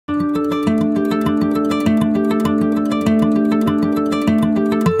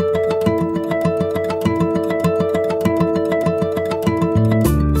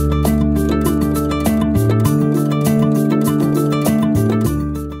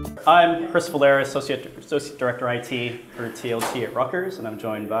I'm Chris Valera, Associate Director IT for TLT at Rutgers, and I'm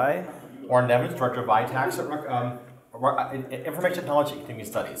joined by Warren Devens, Director of ITACS at Information Technology Continuing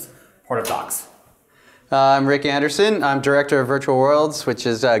Studies, part of DOCS. I'm Rick Anderson. I'm Director of Virtual Worlds, which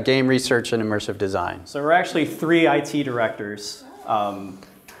is game research and immersive design. So we're actually 3 IT directors,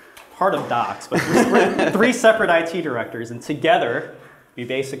 part of DOCS, but we're 3 separate IT directors, and together we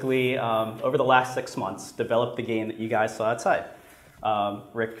basically, over the last 6 months, developed the game that you guys saw outside.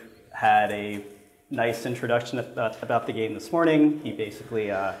 Rick had a nice introduction about the game this morning. He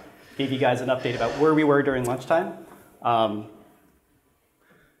basically gave you guys an update about where we were during lunchtime.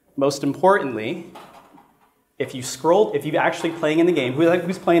 Most importantly, if you're actually playing in the game,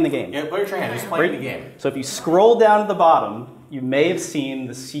 who's playing the game? Yeah, put your hand, who's playing the game? So if you scroll down to the bottom, you may have seen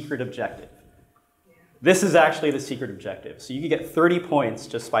the secret objective. This is actually the secret objective. So you can get 30 points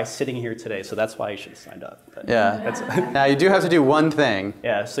just by sitting here today. So that's why you should have signed up. But yeah. Now you do have to do one thing.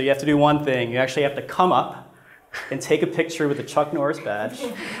 Yeah, so you have to do one thing. You actually have to come up and take a picture with the Chuck Norris badge.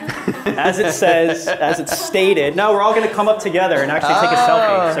 As it says, as it's stated. No, we're all going to come up together and actually take a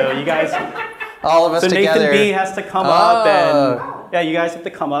selfie. So you guys... All of us together. So Nathan B has to come up, and yeah, you guys have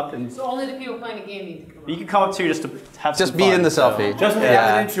to come up, and so only the people playing the game need to come up. You can come up too, just to have just some be fun, in the selfie. Just with the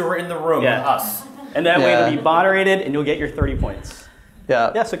evidence you were in the room with us. And that way it'll be moderated, and you'll get your 30 points.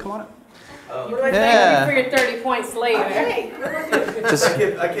 Yeah. Yeah. So come on up. What do I thank you for your 30 points later?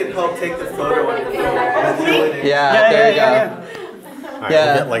 I can help take the photo on your phone. Yeah. There you go. All right,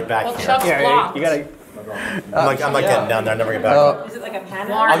 get like back here. Chuck's blocked. You gotta. I'm not getting down there. I never get back up. Is it like a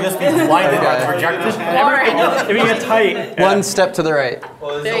pen? I'll just be blinded by the projector. If you get tight. One step to the right.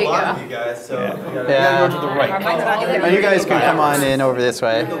 Well, there's a lot of you guys, so yeah. Go to the right. Oh, you guys can come on in over this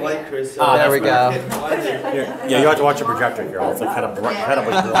way. There we go. Yeah, you have to watch the projector here. It's like kind of blinding.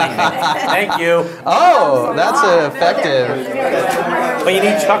 Thank you. Oh, that's effective. But you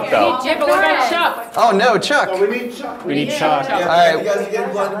need Chuck though. Yeah, but we got Chuck. Oh no, Chuck. We need Chuck. We need Chuck. All right. You guys are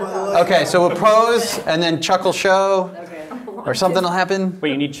getting blinded by the light. Okay, so we'll pose, and then Chuck will show, or something will happen.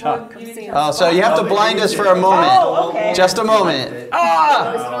 Wait, you need Chuck. Oh, so you have to blind us for a moment. Just a moment.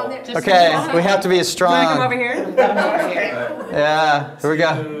 Ah! Okay, we have to be strong. Come over here. Yeah, here we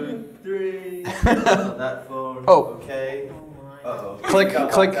go. 2, 3. That phone. Oh. Okay. Uh-oh. Click,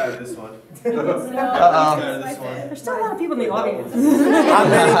 click. This one. Uh-oh. This one. There's still a lot of people in the audience. How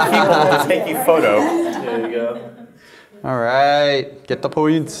many people will take you photo? There you go. All right, get the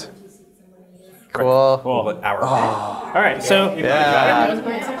points. Cool. Cool. All right. So Yeah.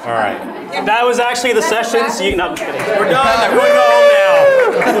 All right. that was actually the session. So you can. No, I'm kidding. We're done. I'm going home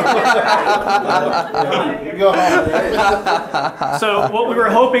now. You go home. So what we were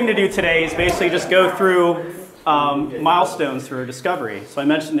hoping to do today is basically just go through milestones through our discovery. So I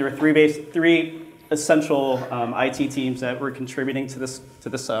mentioned there were 3 essential IT teams that were contributing to this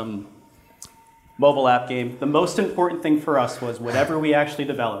mobile app game. The most important thing for us was whatever we actually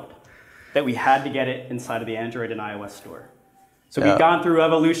developed, that we had to get it inside of the Android and iOS store. So we've gone through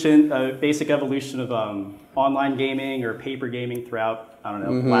basic evolution of online gaming or paper gaming throughout, I don't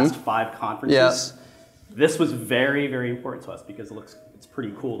know, the last 5 conferences. This was very, very important to us because it's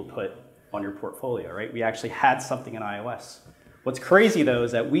pretty cool to put on your portfolio, right? We actually had something in iOS. What's crazy though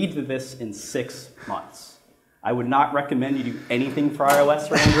is that we did this in 6 months. I would not recommend you do anything for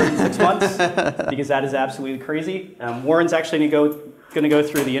iOS or Android in 6 months because that is absolutely crazy. Warren's actually going to go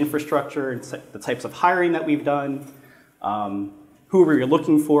through the infrastructure and the types of hiring that we've done, who we're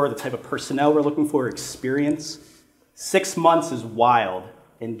looking for, the type of personnel we're looking for, experience. 6 months is wild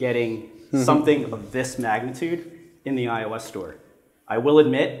in getting something of this magnitude in the iOS store. I will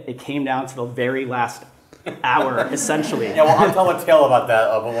admit, it came down to the very last hour, essentially. Yeah, well, I'll tell a tale about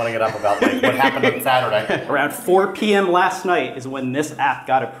that when I get up about like, what happened on Saturday. Around 4 p.m. last night is when this app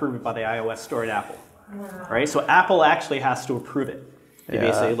got approved by the iOS store at Apple. Right? So Apple actually has to approve it. They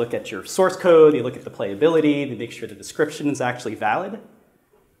basically look at your source code, they look at the playability, they make sure the description is actually valid.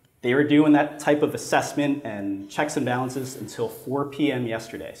 They were doing that type of assessment and checks and balances until 4 p.m.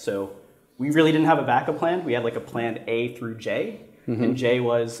 yesterday. So we really didn't have a backup plan. We had like a plan A through J. And J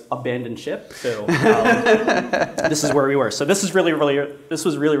was abandon ship. So this is where we were. So this was really,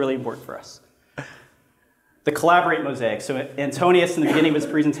 really important for us. The Collaborate Mosaic. So Antonius, in the beginning of his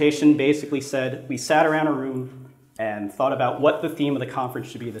presentation, basically said, we sat around a room and thought about what the theme of the conference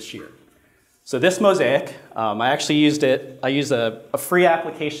should be this year. So this mosaic, I actually used it. I used a free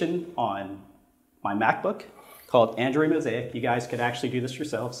application on my MacBook called Android Mosaic. You guys could actually do this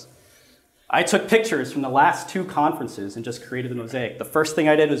yourselves. I took pictures from the last 2 conferences and just created the mosaic. The first thing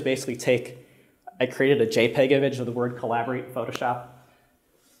I did was basically I created a JPEG image of the word collaborate in Photoshop.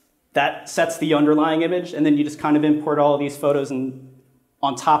 That sets the underlying image, and then you just kind of import all of these photos and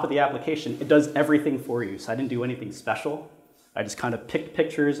on top of the application, it does everything for you. So I didn't do anything special. I just kind of picked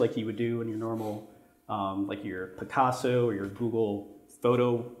pictures like you would do in your normal, like your Picasso or your Google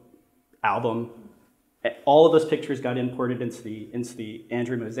photo album. All of those pictures got imported into the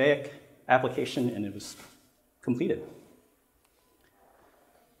Android Mosaic application, and it was completed.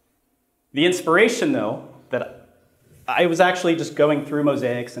 The inspiration, though, that I was actually just going through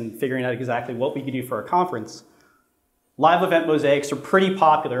mosaics and figuring out exactly what we could do for our conference. Live event mosaics are pretty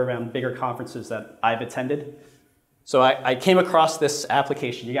popular around bigger conferences that I've attended. So I came across this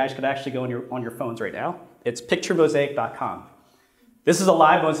application. You guys could actually go on your phones right now. It's picturemosaic.com. This is a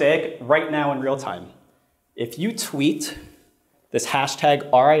live mosaic right now in real time. If you tweet this hashtag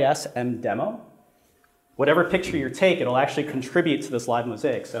RISMdemo, whatever picture you take, it'll actually contribute to this live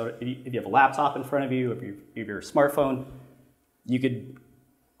mosaic. So if you have a laptop in front of you, if you have your smartphone, you could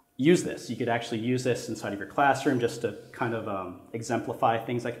use this. You could actually use this inside of your classroom just to kind of exemplify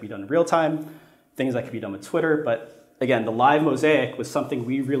things that can be done in real time, things that can be done with Twitter. But again, the live mosaic was something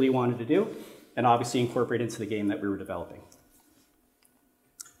we really wanted to do and obviously incorporate into the game that we were developing.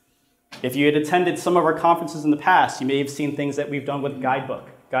 If you had attended some of our conferences in the past, you may have seen things that we've done with Guidebook.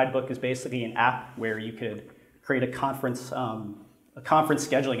 Guidebook is basically an app where you could create a conference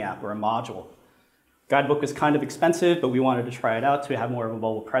scheduling app or a module. Guidebook was kind of expensive, but we wanted to try it out to have more of a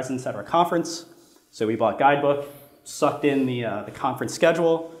mobile presence at our conference. So we bought Guidebook, sucked in the conference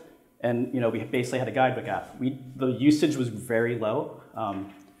schedule, and we basically had a Guidebook app. The usage was very low.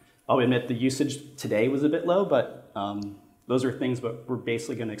 I'll admit the usage today was a bit low, but those are things that we're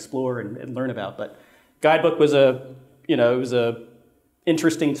basically going to explore and learn about. But Guidebook was it was a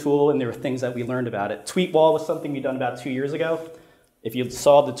interesting tool, and there were things that we learned about it. Tweetwall was something we'd done about 2 years ago. If you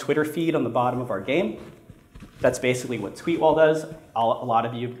saw the Twitter feed on the bottom of our game, that's basically what Tweetwall does. A lot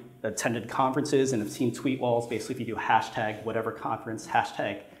of you attended conferences and have seen Tweetwalls. Basically, if you do hashtag whatever conference,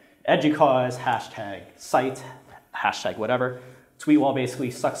 hashtag educause, hashtag site, hashtag whatever, Tweetwall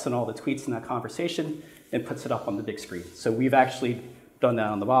basically sucks in all the tweets in that conversation and puts it up on the big screen. So we've actually done that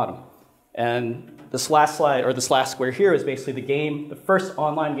on the bottom. And this last slide, or this last square here, is basically the game, the first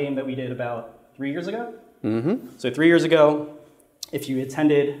online game that we did about 3 years ago. Mm-hmm. So 3 years ago, if you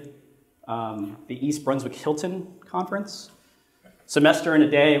attended the East Brunswick Hilton conference, Semester in a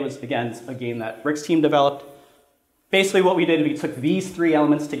Day was, again, a game that Rick's team developed. Basically what we did, we took these three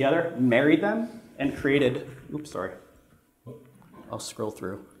elements together, married them, and created, oops, sorry. I'll scroll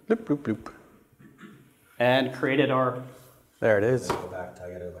through. Bloop, bloop, bloop. And created our... There it is. Go back to,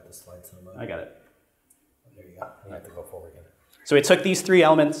 I gotta let the slides in a moment. I got it. There you go. You have to go forward again. So we took these three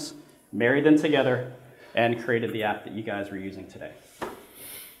elements, married them together, and created the app that you guys were using today.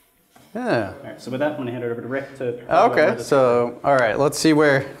 Yeah. All right, so with that, I'm going to hand it over to Rick to... Okay, so, all right, let's see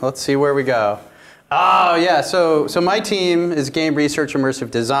where we go. Oh, yeah, so my team is Game Research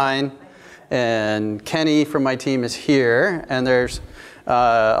Immersive Design, and Kenny from my team is here, and there's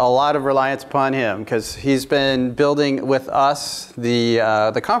a lot of reliance upon him because he's been building with us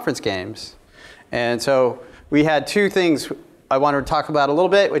the conference games. And so we had two things I wanted to talk about a little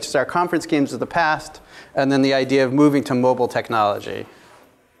bit, which is our conference games of the past, and then the idea of moving to mobile technology.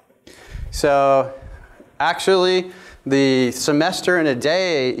 So actually, the Semester in a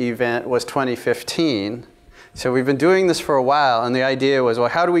Day event was 2015. So we've been doing this for a while, and the idea was, well,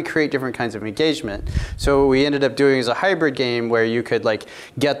 how do we create different kinds of engagement? So what we ended up doing is a hybrid game where you could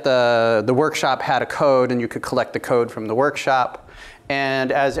get the workshop had a code, and you could collect the code from the workshop.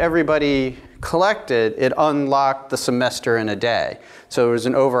 And as everybody collected, it unlocked the Semester in a Day. So it was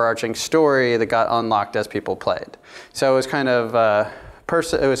an overarching story that got unlocked as people played. So it was kind of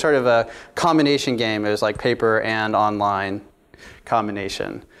it was sort of a combination game. It was like paper and online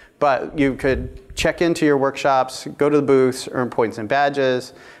combination. But you could check into your workshops, go to the booths, earn points and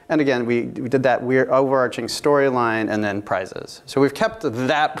badges. And again, we did that weird overarching storyline and then prizes. So we've kept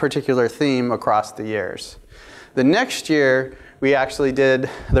that particular theme across the years. The next year, we actually did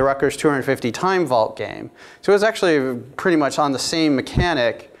the Rutgers 250 Time Vault game. So it was actually pretty much on the same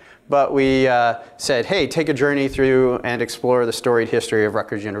mechanic, but we said, hey, take a journey through and explore the storied history of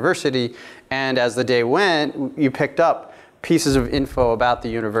Rutgers University. And as the day went, you picked up pieces of info about the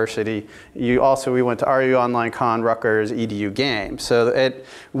university. We went to RU Online Con Rutgers EDU game. So it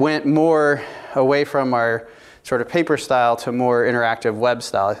went more away from our sort of paper style to more interactive web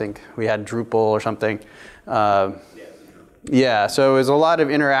style. I think we had Drupal or something. Yeah, so it was a lot of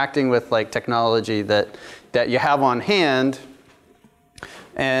interacting with technology that you have on hand.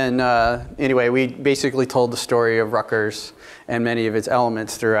 And anyway, we basically told the story of Rutgers and many of its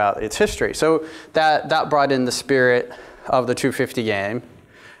elements throughout its history. So that brought in the spirit of the 250 game.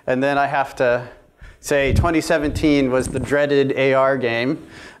 And then I have to say 2017 was the dreaded AR game.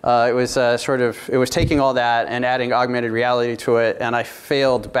 It was taking all that and adding augmented reality to it, and I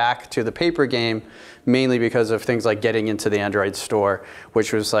failed back to the paper game mainly because of things like getting into the Android store,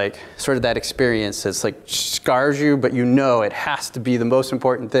 which was like sort of that experience that's like scars you, but you know it has to be the most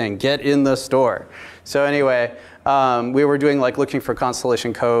important thing. Get in the store. So anyway, we were doing like looking for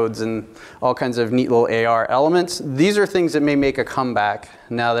constellation codes and all kinds of neat little AR elements. These are things that may make a comeback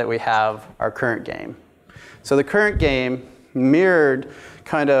now that we have our current game. So the current game mirrored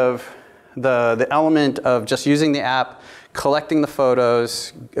kind of the element of just using the app, collecting the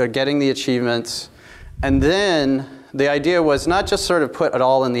photos, getting the achievements, and then the idea was not just sort of put it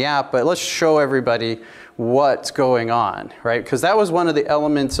all in the app, but let's show everybody what's going on, right? Because that was one of the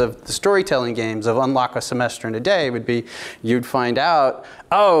elements of the storytelling games of Unlock a Semester in a Day would be you'd find out,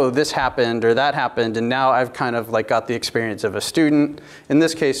 oh, this happened or that happened, and now I've kind of like got the experience of a student. In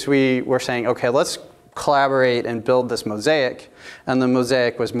this case, we were saying, okay, let's collaborate and build this mosaic, and the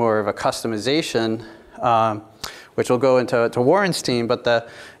mosaic was more of a customization, which will go into Warren's team, but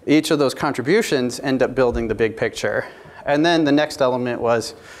each of those contributions end up building the big picture. And then the next element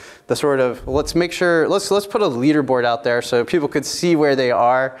was the sort of, let's make sure, let's put a leaderboard out there so people could see where they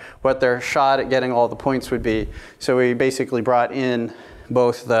are, what their shot at getting all the points would be. So we basically brought in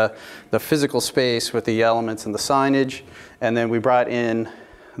both the physical space with the elements and the signage, and then we brought in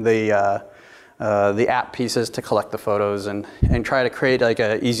the app pieces to collect the photos and try to create like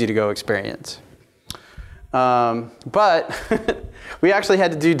an easy to go experience. But we actually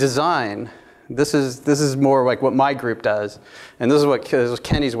had to do design. This is more like what my group does, and this is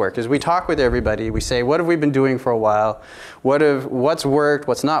Kenny's work. Is we talk with everybody. We say, what have we been doing for a while? What's worked?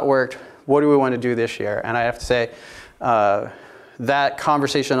 What's not worked? What do we want to do this year? And I have to say, that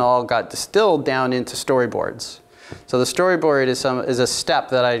conversation all got distilled down into storyboards. So the storyboard is a step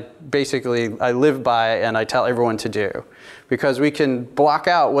that I live by and I tell everyone to do, because we can block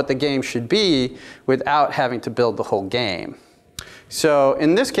out what the game should be without having to build the whole game. So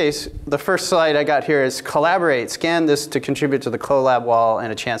in this case, the first slide I got here is collaborate, scan this to contribute to the collab wall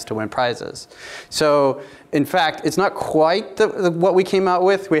and a chance to win prizes. So in fact, it's not quite what we came out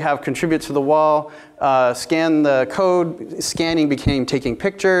with. We have contribute to the wall, scan the code, scanning became taking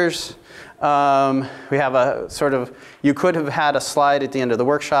pictures. We have a sort of, you could have had a slide at the end of the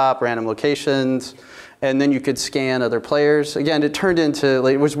workshop, random locations, and then you could scan other players. Again, it turned into,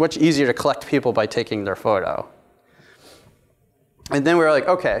 like, it was much easier to collect people by taking their photo. And then we were like,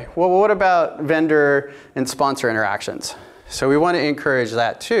 okay, well, what about vendor and sponsor interactions? So we want to encourage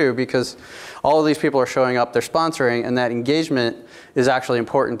that too, because all of these people are showing up, they're sponsoring, and that engagement is actually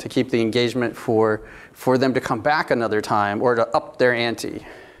important to keep the engagement for them to come back another time or to up their ante.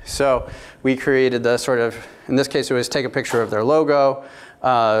 So we created the sort of, in this case it was take a picture of their logo.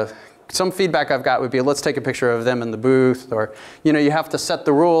 Some feedback I've got would be, let's take a picture of them in the booth, or, you know, you have to set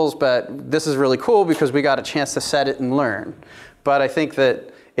the rules, but this is really cool because we got a chance to set it and learn. But I think that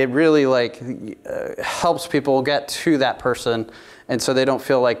it really helps people get to that person, and so they don't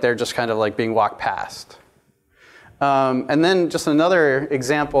feel like they're just kind of like being walked past. And then just another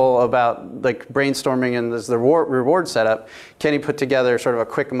example about like brainstorming and the reward setup. Kenny put together sort of a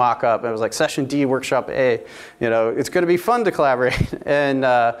quick mock-up. It was like session D, workshop A. You know, it's going to be fun to collaborate. And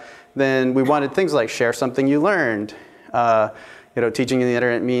then we wanted things like share something you learned. You know, teaching in the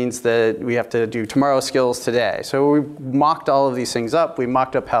internet means that we have to do tomorrow's skills today. So we mocked all of these things up. We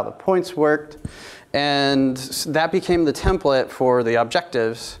mocked up how the points worked. And that became the template for the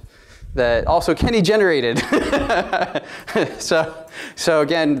objectives that also Kenny generated. So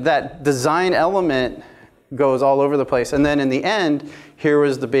again, that design element goes all over the place. And then in the end, here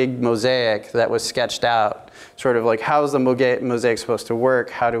was the big mosaic that was sketched out. Sort of like, how's the mosaic supposed to work?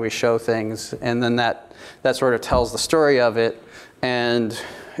 How do we show things? And then that sort of tells the story of it. And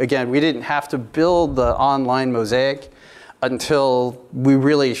again, we didn't have to build the online mosaic until we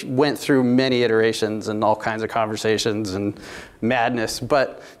really went through many iterations and all kinds of conversations and madness.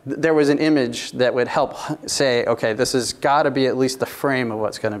 But there was an image that would help say, okay, this has got to be at least the frame of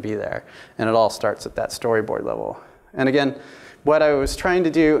what's going to be there. And it all starts at that storyboard level. And again, what I was trying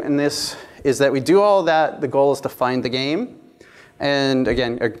to do in this is that we do all that. The goal is to find the game. And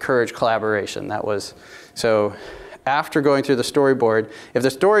again, encourage collaboration. That was, so after going through the storyboard, if the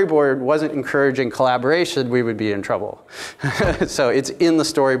storyboard wasn't encouraging collaboration, we would be in trouble. So it's in the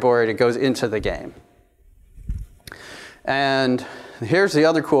storyboard, it goes into the game. And here's the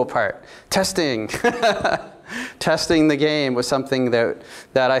other cool part, testing. Testing the game was something that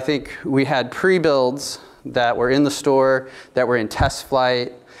I think we had pre-builds that were in the store, that were in test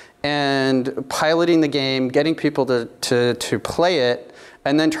flight, and piloting the game, getting people to play it,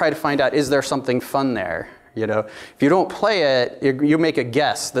 and then try to find out, is there something fun there? You know, if you don't play it, you make a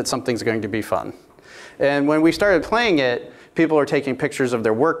guess that something's going to be fun. And when we started playing it, people were taking pictures of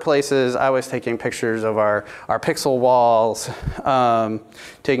their workplaces. I was taking pictures of our pixel walls,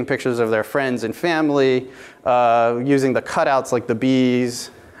 taking pictures of their friends and family, using the cutouts like the bees.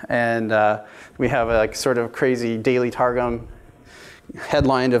 And we have a like, sort of crazy Daily Targum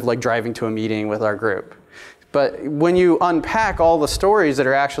headline of like driving to a meeting with our group. But when you unpack all the stories that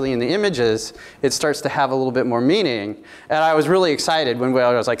are actually in the images, it starts to have a little bit more meaning. And I was really excited when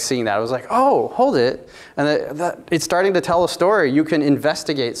I was like seeing that. I was like, oh, hold it. And it's starting to tell a story. You can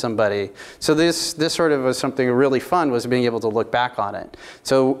investigate somebody. So this sort of was something really fun, was being able to look back on it.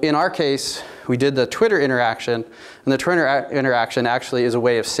 So in our case, we did the Twitter interaction. And the Twitter interaction actually is a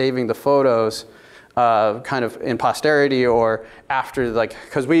way of saving the photos kind of in posterity or after, like,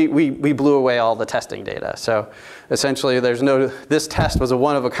 because we blew away all the testing data. So essentially this test was a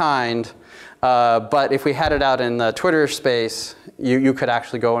one of a kind, but if we had it out in the Twitter space, you could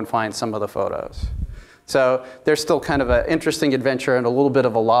actually go and find some of the photos. So there's still kind of an interesting adventure and a little bit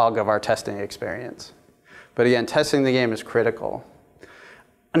of a log of our testing experience. But again, testing the game is critical.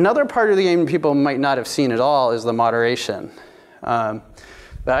 Another part of the game people might not have seen at all is the moderation.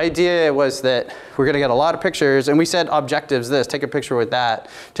 The idea was that we're going to get a lot of pictures, and we said objectives this, take a picture with that,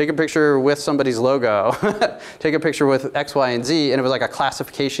 take a picture with somebody's logo, take a picture with X, Y, and Z, and it was like a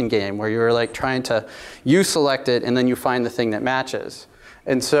classification game where you were like trying to, you select it, and then you find the thing that matches.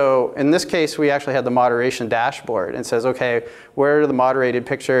 And so in this case, we actually had the moderation dashboard. And says, OK, where are the moderated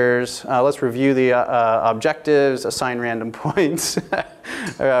pictures? Let's review the objectives, assign random points,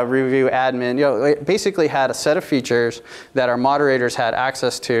 review admin. You know, it basically had a set of features that our moderators had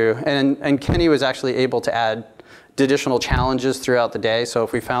access to. And Kenny was actually able to add additional challenges throughout the day. So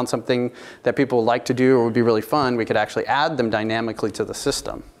if we found something that people would like to do or would be really fun, we could actually add them dynamically to the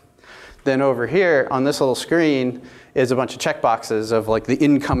system. Then over here on this little screen is a bunch of checkboxes of like the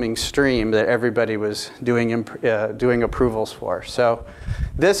incoming stream that everybody was doing approvals for. So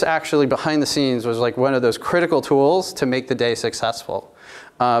this actually behind the scenes was like one of those critical tools to make the day successful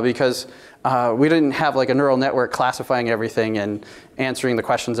because we didn't have like a neural network classifying everything and answering the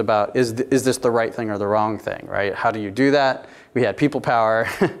questions about is this the right thing or the wrong thing, right? How do you do that? We had people power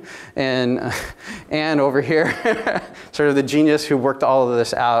and over here, sort of the genius who worked all of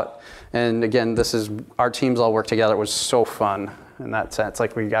this out. And again, our teams all work together. It was so fun in that sense.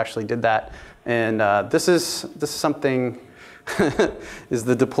 Like we actually did that. And this is something, is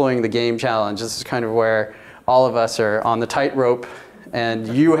the deploying the game challenge. This is kind of where all of us are on the tightrope and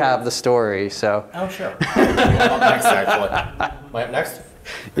you have the story, so. Oh, sure. I'm up next, actually. Am I up next?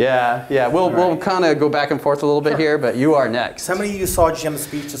 Yeah. We'll kind of go back and forth a little bit here, but you are next. How many of you saw Jim's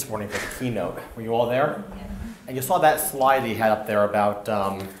speech this morning for the keynote? Were you all there? And you saw that slide he had up there about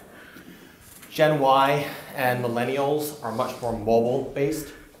Gen Y and millennials are much more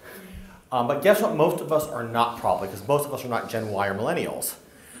mobile-based. But guess what most of us are not probably, because most of us are not Gen Y or millennials.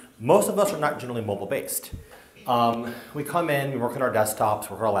 Most of us are not generally mobile-based. We come in, we work on our desktops,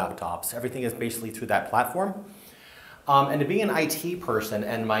 work on our laptops. Everything is basically through that platform. And to be an IT person,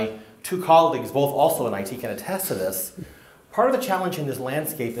 and my two colleagues, both also in IT, can attest to this, part of the challenge in this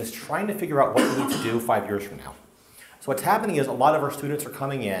landscape is trying to figure out what we need to do 5 years from now. So what's happening is a lot of our students are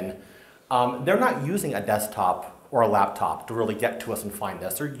coming in, they're not using a desktop or a laptop to really get to us and find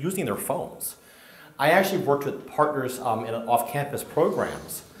us. They're using their phones. I actually worked with partners in off-campus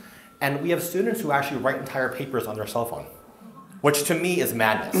programs, and we have students who actually write entire papers on their cell phone, which to me is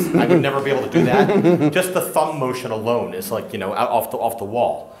madness. I would never be able to do that. Just the thumb motion alone is like, off the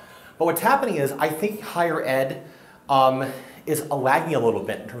wall. But what's happening is I think higher ed is lagging a little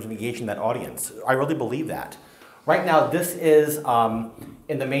bit in terms of engaging that audience. I really believe that. Right now, this is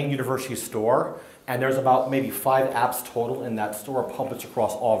in the main university store, and there's about maybe 5 apps total in that store published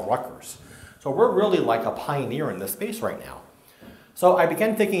across all of Rutgers. So we're really like a pioneer in this space right now. So I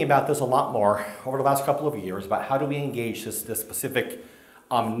began thinking about this a lot more over the last couple of years about how do we engage this specific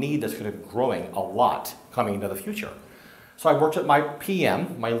need that's going to be growing a lot coming into the future. So I worked with my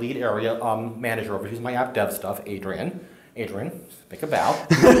PM, my lead area manager over, who's my app dev stuff, Adrian. Adrian, make a bow.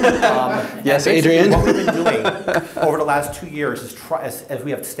 Yes, Adrian. What we've been doing over the last 2 years is as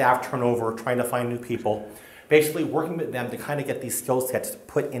we have staff turnover, trying to find new people, basically working with them to kind of get these skill sets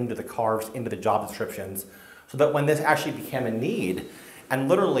put into the cards, into the job descriptions, so that when this actually became a need, and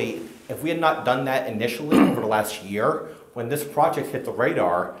literally, if we had not done that initially over the last year, when this project hit the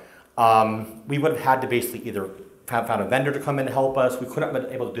radar, we would have had to basically either have found a vendor to come in and help us. We couldn't have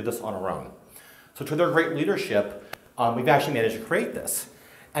been able to do this on our own. So to their great leadership, we've actually managed to create this.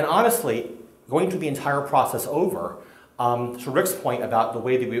 And honestly, going through the entire process over, To Rick's point about the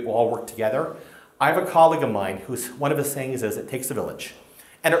way that we all work together, I have a colleague of mine who's one of his sayings is, it takes a village.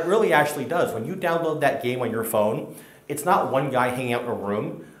 And it really actually does. When you download that game on your phone, it's not one guy hanging out in a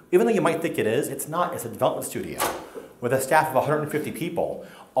room. Even though you might think it is, it's not. It's a development studio with a staff of 150 people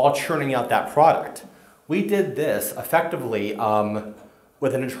all churning out that product. We did this effectively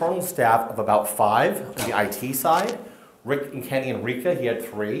with an internal staff of about 5 on the IT side. Rick and Kenny and Rika, he had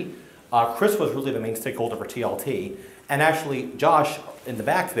 3. Chris was really the main stakeholder for TLT. And actually, Josh, in the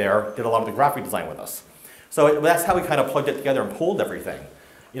back there, did a lot of the graphic design with us. So that's how we kind of plugged it together and pulled everything.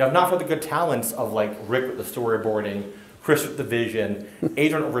 You know, not for the good talents of like Rick with the storyboarding, Chris with the vision,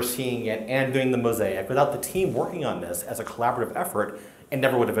 Adrian overseeing it, and doing the mosaic. Without the team working on this as a collaborative effort, it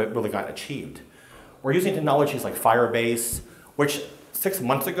never would have really gotten achieved. We're using technologies like Firebase, which 6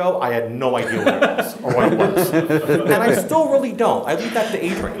 months ago, I had no idea what it was or what it was. And I still really don't. I leave that to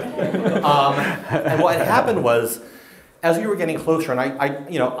Adrian. And what had happened was, as we were getting closer,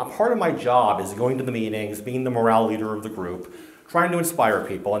 and you know, a part of my job is going to the meetings, being the morale leader of the group, trying to inspire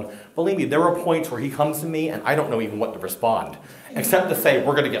people. And believe me, there were points where he comes to me and I don't know even what to respond, except to say,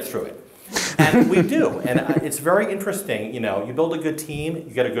 we're going to get through it. And we do. And it's very interesting. You know, you build a good team,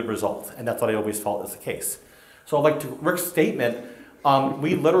 you get a good result. And that's what I always felt is the case. So like to Rick's statement,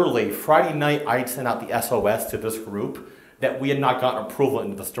 we literally, Friday night, I sent out the SOS to this group that we had not gotten approval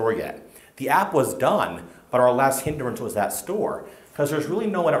into the store yet. The app was done, but our last hindrance was that store. Because there's really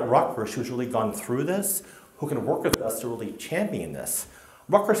no one at Rutgers who's really gone through this, who can work with us to really champion this.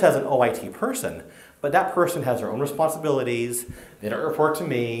 Rutgers has an OIT person, but that person has their own responsibilities, they don't report to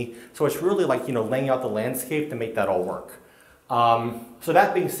me, so it's really like, you know, laying out the landscape to make that all work. So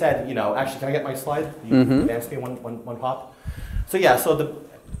that being said, you know, actually, can I get my slide? You advance me one pop? So yeah, so the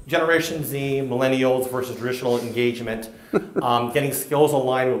Generation Z, millennials versus traditional engagement, getting skills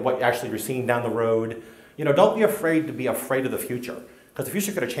aligned with what actually you're seeing down the road. You know, don't be afraid to be afraid of the future, because the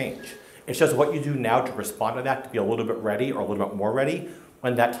future is going to change. It's just what you do now to respond to that, to be a little bit ready or a little bit more ready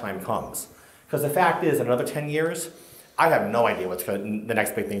when that time comes. Because the fact is, in another 10 years, I have no idea what's the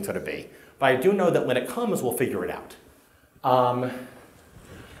next big thing's going to be. But I do know that when it comes, we'll figure it out.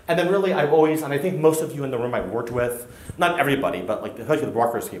 And then really, I've always, and I think most of you in the room I've worked with, not everybody, but like especially the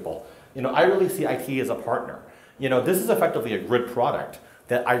Rutgers people, you know, I really see IT as a partner. You know, this is effectively a Grid product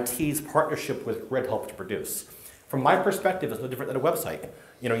that IT's partnership with Grid helped produce. From my perspective, it's no different than a website.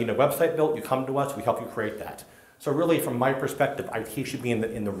 You know, you need a website built, you come to us, we help you create that. So really, from my perspective, IT should be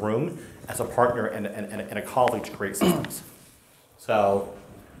in the room as a partner and a colleague to create systems. So,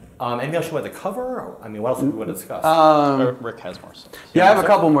 anything else you want to cover? I mean, what else do we want to discuss? Rick has more stuff. Yeah, I have a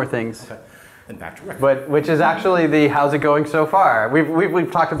couple more things. Okay. And back to Rick. But which is actually the how's it going so far?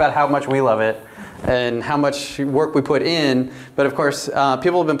 We've talked about how much we love it and how much work we put in. But of course,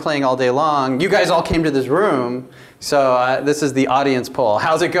 people have been playing all day long. You guys all came to this room. So this is the audience poll.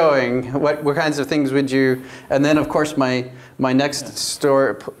 How's it going? What kinds of things would you? And then of course my next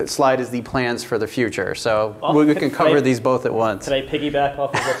slide is the plans for the future. So we can cover these both at once. Could I piggyback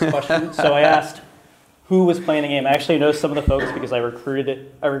off of Rick's question? So I asked who was playing the game. I actually know some of the folks because I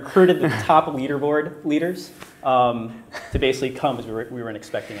recruited the top leaderboard leaders to basically come because we weren't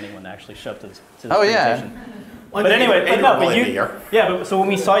expecting anyone to actually show up to this presentation. Well, but anyway, so when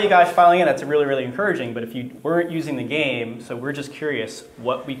we saw you guys filing in, that's really, really encouraging. But if you weren't using the game, so we're just curious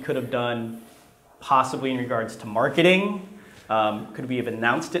what we could have done possibly in regards to marketing. Could we have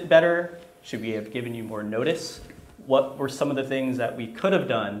announced it better? Should we have given you more notice? What were some of the things that we could have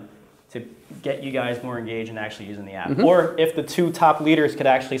done to get you guys more engaged in actually using the app? Or if the 2 top leaders could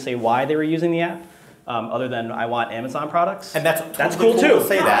actually say why they were using the app, other than I want Amazon products. And that's cool too. To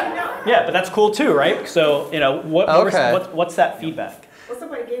say that. Yeah, but that's cool too, right? So, you know, what's that feedback? Well,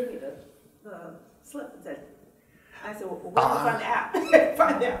 somebody gave me the slip and said, I said, well, where do you find the app?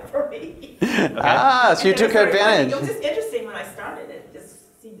 Find the app for me. Okay. So you took advantage. It was just interesting when I started. It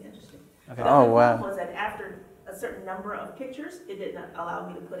just seemed interesting. Okay. Oh, wow. The problem was that after a certain number of pictures, it did not allow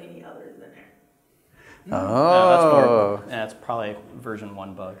me to put any others in there. Oh. That's probably version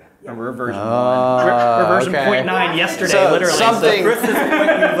 1 bug. Yeah. We're version 1. We're version 0.9 yesterday, literally. Something. Chris is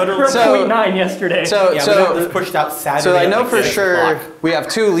literally. We're 0.9 yesterday. We just pushed out Saturday. So I know at for 6 sure o'clock. we have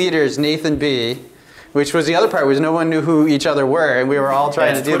 2 leaders, Nathan B., which was the other part, was no one knew who each other were, and we were all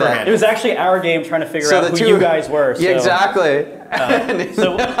trying to do Twitter that. handle. It was actually our game trying to figure out who you guys were. So, Yeah, exactly.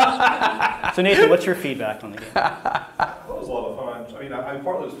 So Nathan, what's your feedback on the game? That was a lot of fun. I mean, I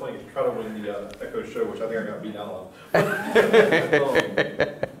partly was playing to try to win the Echo show, which I think I got beat out on.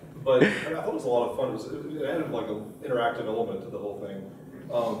 But I thought it was a lot of fun. It added like an interactive element to the whole thing.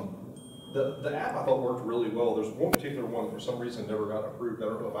 The app I thought worked really well. There's one particular one that for some reason never got approved. I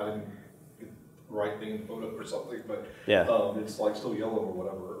don't know if I didn't right themed photo or something, but Yeah. it's like still yellow or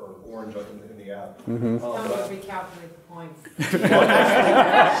whatever, or orange in the app. Don't recalculate the points.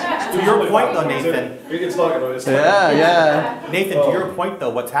 To your point though, Nathan. It's not gonna. It's Yeah. Nathan, to your point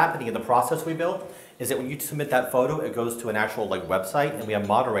though, what's happening in the process we built is that when you submit that photo, it goes to an actual like website, and we have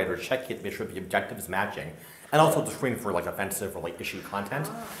moderators check it to make sure the objective is matching, and also to screen for like offensive or like issue content.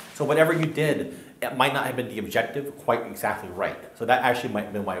 So whatever you did, it might not have been the objective quite exactly right. So that actually might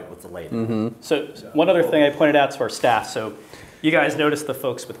have been why it was delayed. So one other thing I pointed out to our staff. So you guys noticed the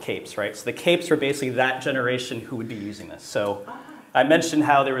folks with capes, right? So the capes are basically that generation who would be using this. So I mentioned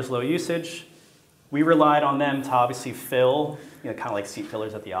how there was low usage. We relied on them to obviously fill, kind of like seat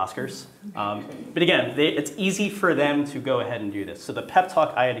fillers at the Oscars. But again, it's easy for them to go ahead and do this. So the pep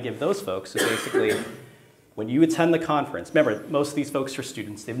talk I had to give those folks is basically, when you attend the conference, remember, most of these folks are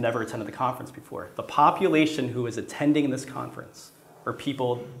students. They've never attended the conference before. The population who is attending this conference are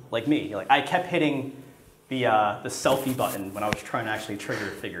people like me. Like, I kept hitting the selfie button when I was trying to actually trigger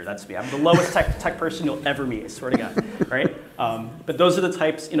a figure. That's me. I'm the lowest tech person you'll ever meet, I swear to God, right? But those are the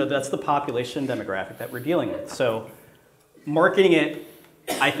types, that's the population demographic that we're dealing with. So marketing it,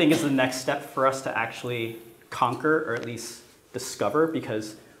 I think, is the next step for us to actually conquer, or at least discover,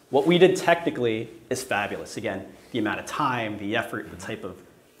 because what we did technically is fabulous. Again, the amount of time, the effort, the type of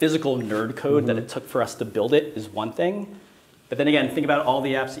physical nerd code that it took for us to build it is one thing. But then again, think about all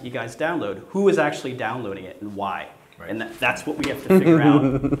the apps that you guys download. Who is actually downloading it and why? Right. And that's what we have to figure out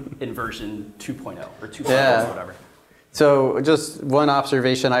in version 2.0 or 2.0 or whatever. So just one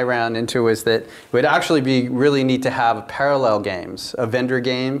observation I ran into is that it would actually be really neat to have parallel games, a vendor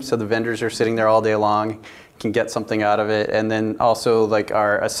game, so the vendors are sitting there all day long, can get something out of it, and then also like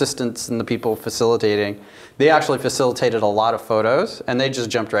our assistants and the people facilitating, they actually facilitated a lot of photos and they just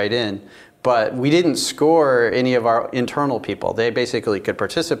jumped right in. But we didn't score any of our internal people. They basically could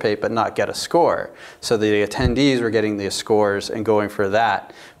participate but not get a score. So the attendees were getting the scores and going for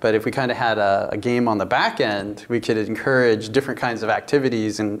that. But if we kind of had a game on the back end, we could encourage different kinds of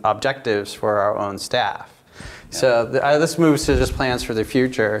activities and objectives for our own staff. Yeah. So this moves to just plans for the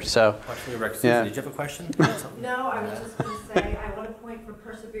future. So, question, Rick. Susan, did you have a question? No, I was just going to say I want to point for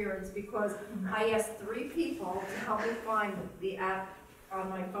perseverance because I asked 3 people to help me find the app on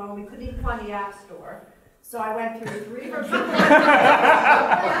my phone. We couldn't even find the App Store. So I went through 3 of her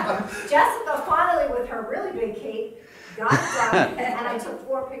Jessica finally, with her really big cape, got it done, and I took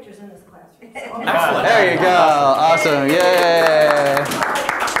 4 pictures in this classroom. So there you go. Awesome. Yay.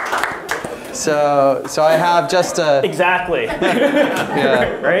 So I have just a... Exactly.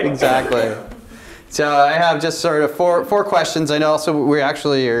 Yeah, right? Exactly. So I have just sort of four questions. I know also we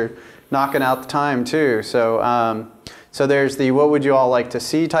actually are knocking out the time too. So there's the what would you all like to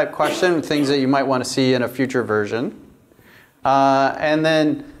see type question, things that you might want to see in a future version. And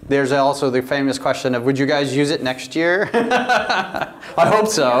then there's also the famous question of would you guys use it next year? I hope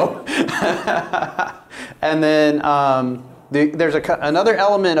so. And then there's another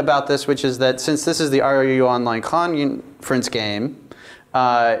element about this, which is that since this is the RU Online Conference game,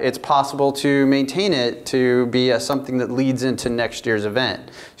 it's possible to maintain it to be something that leads into next year's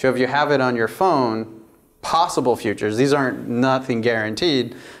event. So if you have it on your phone, possible futures, these aren't nothing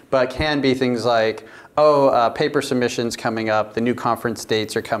guaranteed, but can be things like, paper submissions coming up, the new conference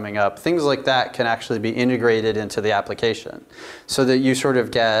dates are coming up, things like that can actually be integrated into the application so that you sort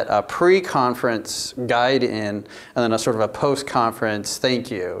of get a pre-conference guide in and then a sort of a post-conference thank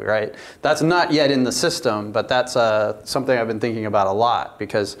you, right? That's not yet in the system, but that's something I've been thinking about a lot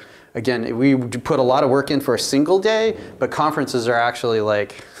because, again, we put a lot of work in for a single day, but conferences are actually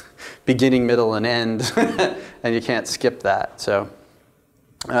like beginning, middle, and end, and you can't skip that. So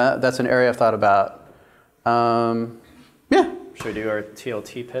that's an area I've thought about. Yeah. Should we do our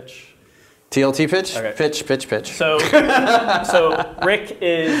TLT pitch? TLT pitch? Okay. Pitch. So Rick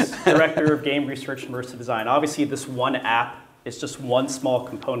is Director of Game Research and Immersive Design. Obviously, this one app is just one small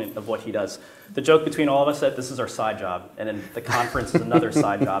component of what he does. The joke between all of us is that this is our side job, and then the conference is another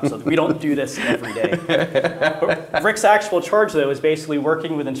side job, so we don't do this every day. But Rick's actual charge, though, is basically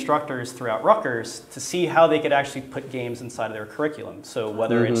working with instructors throughout Rutgers to see how they could actually put games inside of their curriculum. So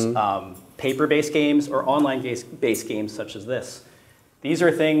whether it's paper-based games or online-based games such as this. These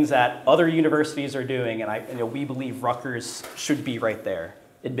are things that other universities are doing, and we believe Rutgers should be right there.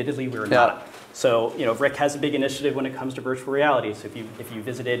 Admittedly, we're not. So, Rick has a big initiative when it comes to virtual reality. So if you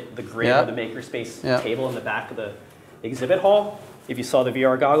visited the grid or the makerspace table in the back of the exhibit hall, if you saw the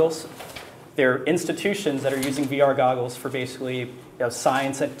VR goggles, there are institutions that are using VR goggles for basically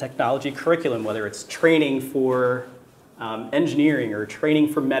science and technology curriculum, whether it's training for engineering or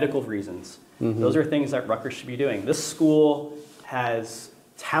training for medical reasons. Those are things that Rutgers should be doing. This school has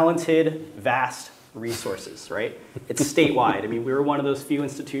talented, vast resources, right? It's statewide. I mean, we were one of those few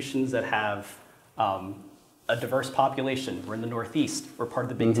institutions that have a diverse population. We're in the Northeast. We're part of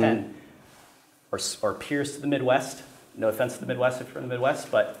the Big Ten. Our peers to the Midwest, no offense to the Midwest if you're in the Midwest,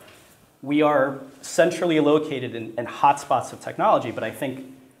 but we are centrally located in hotspots of technology. But I think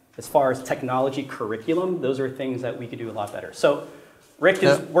as far as technology curriculum, those are things that we could do a lot better. So Rick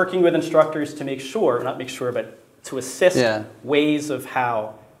is working with instructors to make sure, not make sure, but to assist ways of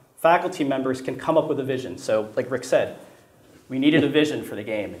how faculty members can come up with a vision. So like Rick said, we needed a vision for the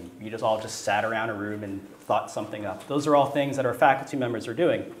game, and you just all just sat around a room and thought something up. Those are all things that our faculty members are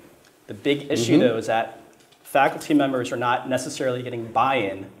doing. The big issue, though, is that faculty members are not necessarily getting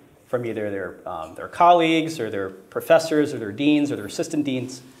buy-in from either their colleagues or their professors or their deans or their assistant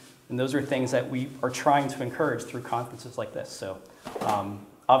deans. And those are things that we are trying to encourage through conferences like this. So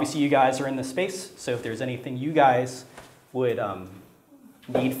obviously you guys are in this space, so if there's anything you guys would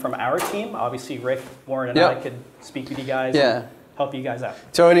need from our team, obviously Rick, Warren, and I could speak with you guys and help you guys out.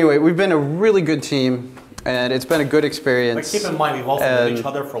 So anyway, we've been a really good team, and it's been a good experience. But keep in mind, we've also known each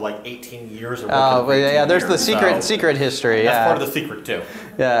other for like 18 years. There's the secret history. That's part of the secret too.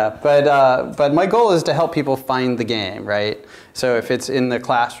 Yeah, but my goal is to help people find the game, right? So if it's in the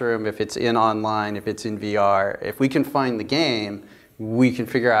classroom, if it's in online, if it's in VR, if we can find the game, we can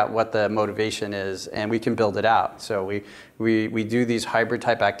figure out what the motivation is, and we can build it out. So we do these hybrid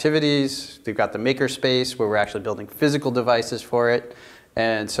type activities. We've got the makerspace where we're actually building physical devices for it.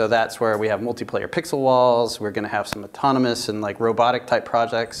 And so that's where we have multiplayer pixel walls. We're going to have some autonomous and like robotic type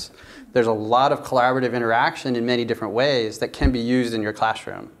projects. There's a lot of collaborative interaction in many different ways that can be used in your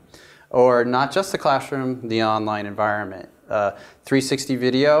classroom. Or not just the classroom, the online environment. 360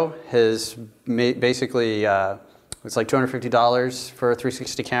 video has basically, it's like $250 for a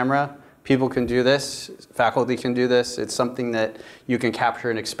 360 camera. People can do this, faculty can do this. It's something that you can capture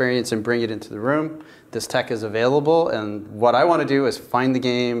an experience and bring it into the room. This tech is available, and what I want to do is find the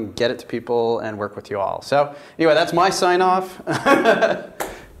game, get it to people, and work with you all. So anyway, that's my sign off.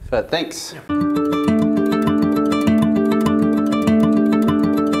 But thanks.